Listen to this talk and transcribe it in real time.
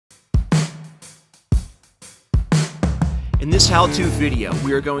In this how-to video,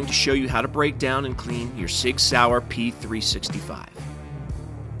 we are going to show you how to break down and clean your Sig Sauer P365.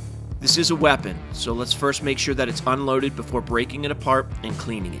 This is a weapon, so let's first make sure that it's unloaded before breaking it apart and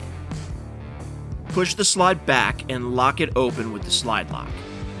cleaning it. Push the slide back and lock it open with the slide lock.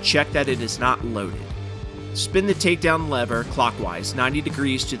 Check that it is not loaded. Spin the takedown lever clockwise 90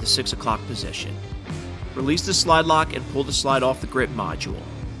 degrees to the 6 o'clock position. Release the slide lock and pull the slide off the grip module.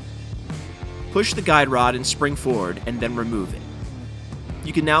 Push the guide rod and spring forward and then remove it.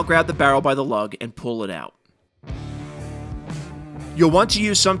 You can now grab the barrel by the lug and pull it out. You'll want to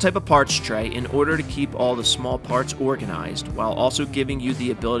use some type of parts tray in order to keep all the small parts organized while also giving you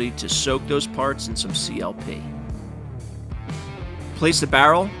the ability to soak those parts in some CLP. Place the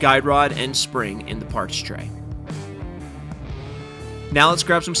barrel, guide rod, and spring in the parts tray. Now let's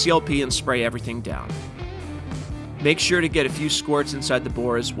grab some CLP and spray everything down. Make sure to get a few squirts inside the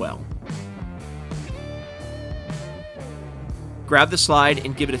bore as well. Grab the slide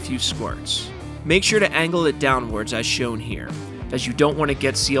and give it a few squirts. Make sure to angle it downwards as shown here, as you don't want to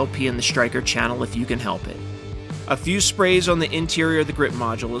get CLP in the striker channel if you can help it. A few sprays on the interior of the grip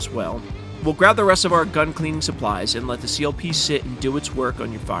module as well. We'll grab the rest of our gun cleaning supplies and let the CLP sit and do its work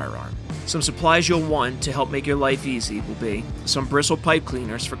on your firearm. Some supplies you'll want to help make your life easy will be some bristle pipe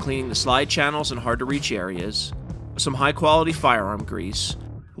cleaners for cleaning the slide channels and hard to reach areas, some high quality firearm grease,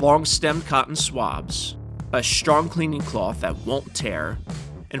 long stemmed cotton swabs, a strong cleaning cloth that won't tear,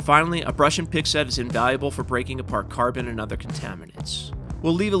 and finally, a brush and pick set is invaluable for breaking apart carbon and other contaminants.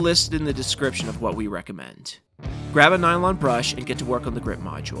 We'll leave a list in the description of what we recommend. Grab a nylon brush and get to work on the grip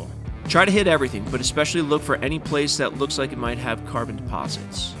module. Try to hit everything, but especially look for any place that looks like it might have carbon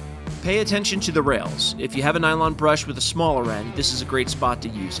deposits. Pay attention to the rails. If you have a nylon brush with a smaller end, this is a great spot to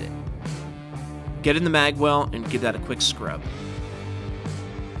use it. Get in the mag well and give that a quick scrub.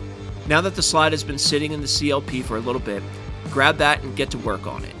 Now that the slide has been sitting in the CLP for a little bit, grab that and get to work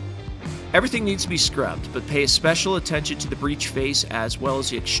on it. Everything needs to be scrubbed, but pay special attention to the breech face as well as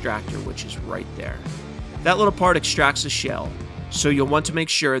the extractor, which is right there. That little part extracts the shell, so you'll want to make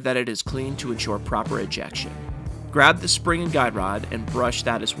sure that it is clean to ensure proper ejection. Grab the spring and guide rod and brush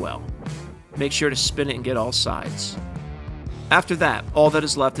that as well. Make sure to spin it and get all sides. After that, all that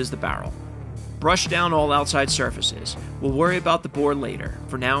is left is the barrel. Brush down all outside surfaces. We'll worry about the bore later.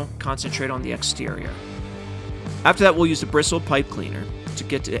 For now, concentrate on the exterior. After that, we'll use the bristle pipe cleaner to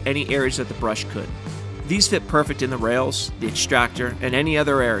get to any areas that the brush could. These fit perfect in the rails, the extractor, and any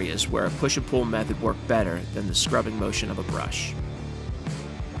other areas where a push and pull method worked better than the scrubbing motion of a brush.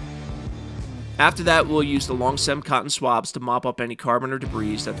 After that, we'll use the long stem cotton swabs to mop up any carbon or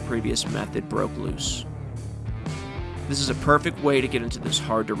debris that the previous method broke loose. This is a perfect way to get into those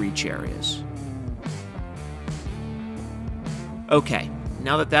hard to reach areas. Okay,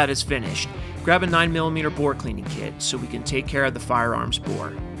 now that that is finished, grab a 9mm bore cleaning kit so we can take care of the firearm's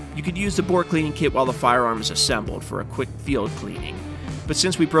bore. You could use the bore cleaning kit while the firearm is assembled for a quick field cleaning, but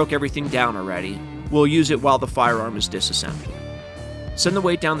since we broke everything down already, we'll use it while the firearm is disassembled. Send the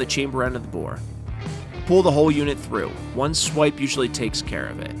weight down the chamber end of the bore. Pull the whole unit through. One swipe usually takes care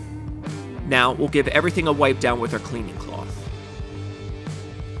of it. Now, we'll give everything a wipe down with our cleaning cloth.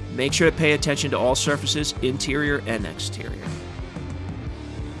 Make sure to pay attention to all surfaces, interior and exterior.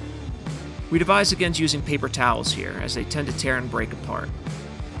 We'd advise against using paper towels here, as they tend to tear and break apart.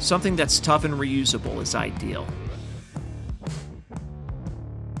 Something that's tough and reusable is ideal.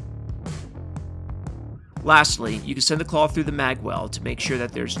 Lastly, you can send the cloth through the mag well to make sure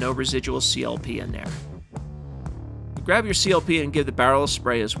that there's no residual CLP in there. Grab your CLP and give the barrel a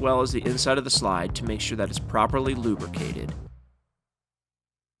spray as well as the inside of the slide to make sure that it's properly lubricated.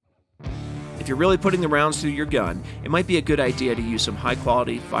 If you're really putting the rounds through your gun, it might be a good idea to use some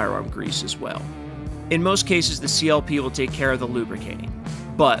high-quality firearm grease as well. In most cases, the CLP will take care of the lubricating,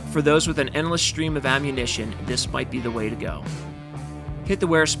 but for those with an endless stream of ammunition, this might be the way to go. Hit the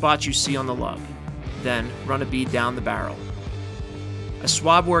wear spots you see on the lug, then run a bead down the barrel. A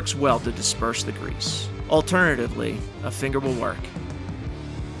swab works well to disperse the grease. Alternatively, a finger will work.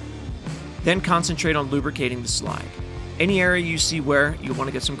 Then concentrate on lubricating the slide. Any area you see where you'll want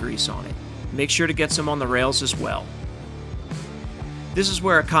to get some grease on it. Make sure to get some on the rails as well. This is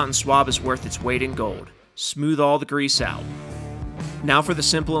where a cotton swab is worth its weight in gold. Smooth all the grease out. Now for the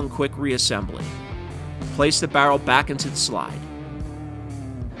simple and quick reassembly. Place the barrel back into the slide.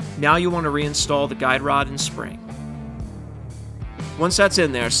 Now you want to reinstall the guide rod and spring. Once that's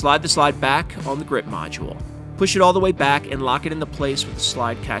in there, slide the slide back on the grip module. Push it all the way back and lock it into place with the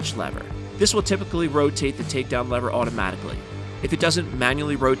slide catch lever. This will typically rotate the takedown lever automatically. If it doesn't,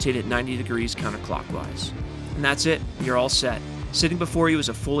 manually rotate it 90 degrees counterclockwise. And that's it, you're all set. Sitting before you is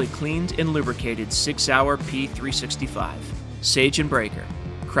a fully cleaned and lubricated Sig Sauer P365. Sage and Breaker,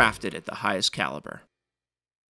 crafted at the highest caliber.